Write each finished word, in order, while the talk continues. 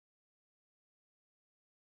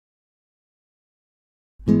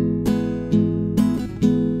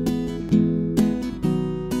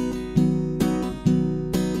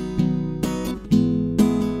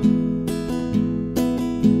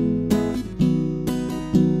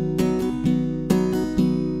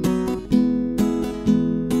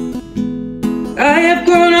I have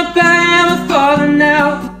grown up, I am a father now.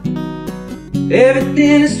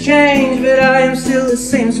 Everything has changed, but I am still the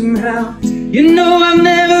same somehow. You know I've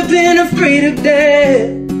never been afraid of death,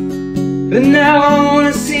 but now I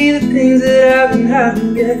wanna see the things that I haven't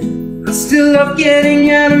happened yet. I still love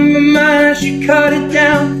getting out of my mind, I should cut it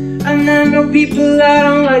down. And I know people I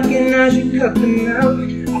don't like and I should cut them out.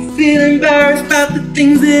 I feel embarrassed about the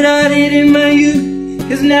things that I did in my youth,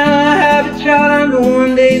 cause now I have a child, I know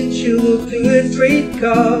one day that she'll go through a freight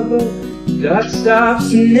car. Dark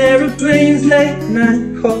stops and aeroplanes, late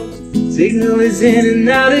night calls, signal is in and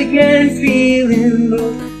out again, feeling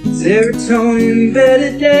low. Serotonin,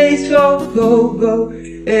 better days, go, go, go.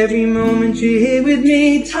 Every moment you're here with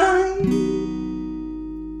me, time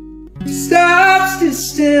stops to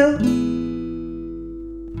still.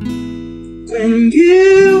 When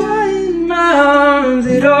you are in my arms,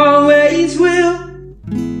 it always will.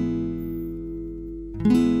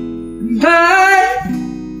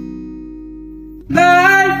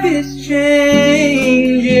 Life is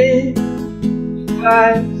changing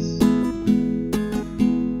twice.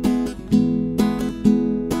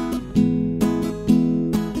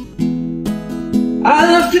 I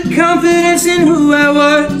lost the confidence in who I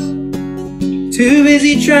was, too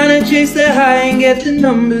busy trying to chase the high and get the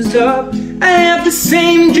numbers up. I have the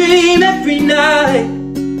same dream every night,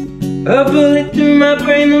 a bullet through my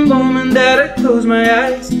brain the moment that I close my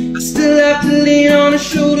eyes. I still have to lean on a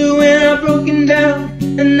shoulder when I'm broken down,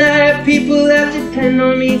 and I have people that depend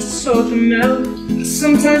on me to sort them out. I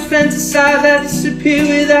sometimes fantasize I disappear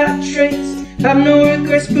without a trace. Have no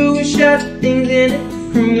regrets but wish I had things in it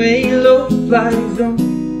from way low fly zone.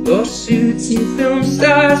 Lawsuits and film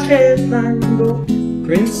stars, headline gold,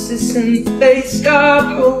 princess and the face scar,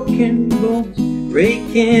 broken bones,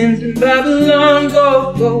 break-ins in Babylon,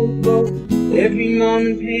 go, go, go. Every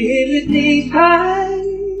moment you're here with me, time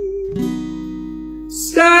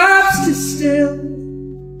stops to still.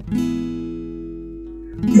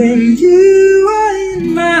 When you are in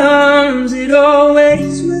my arms, it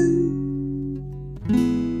always will.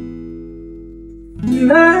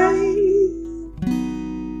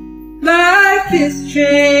 Life is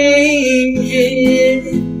changing.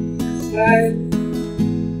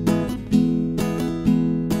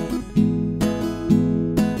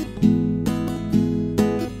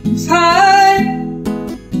 Time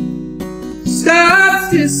stops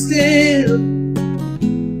to still.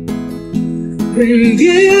 When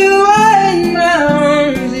you are in my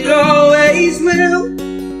arms, it always will.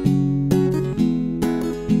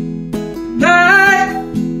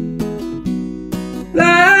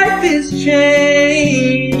 Life is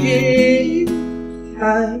changing.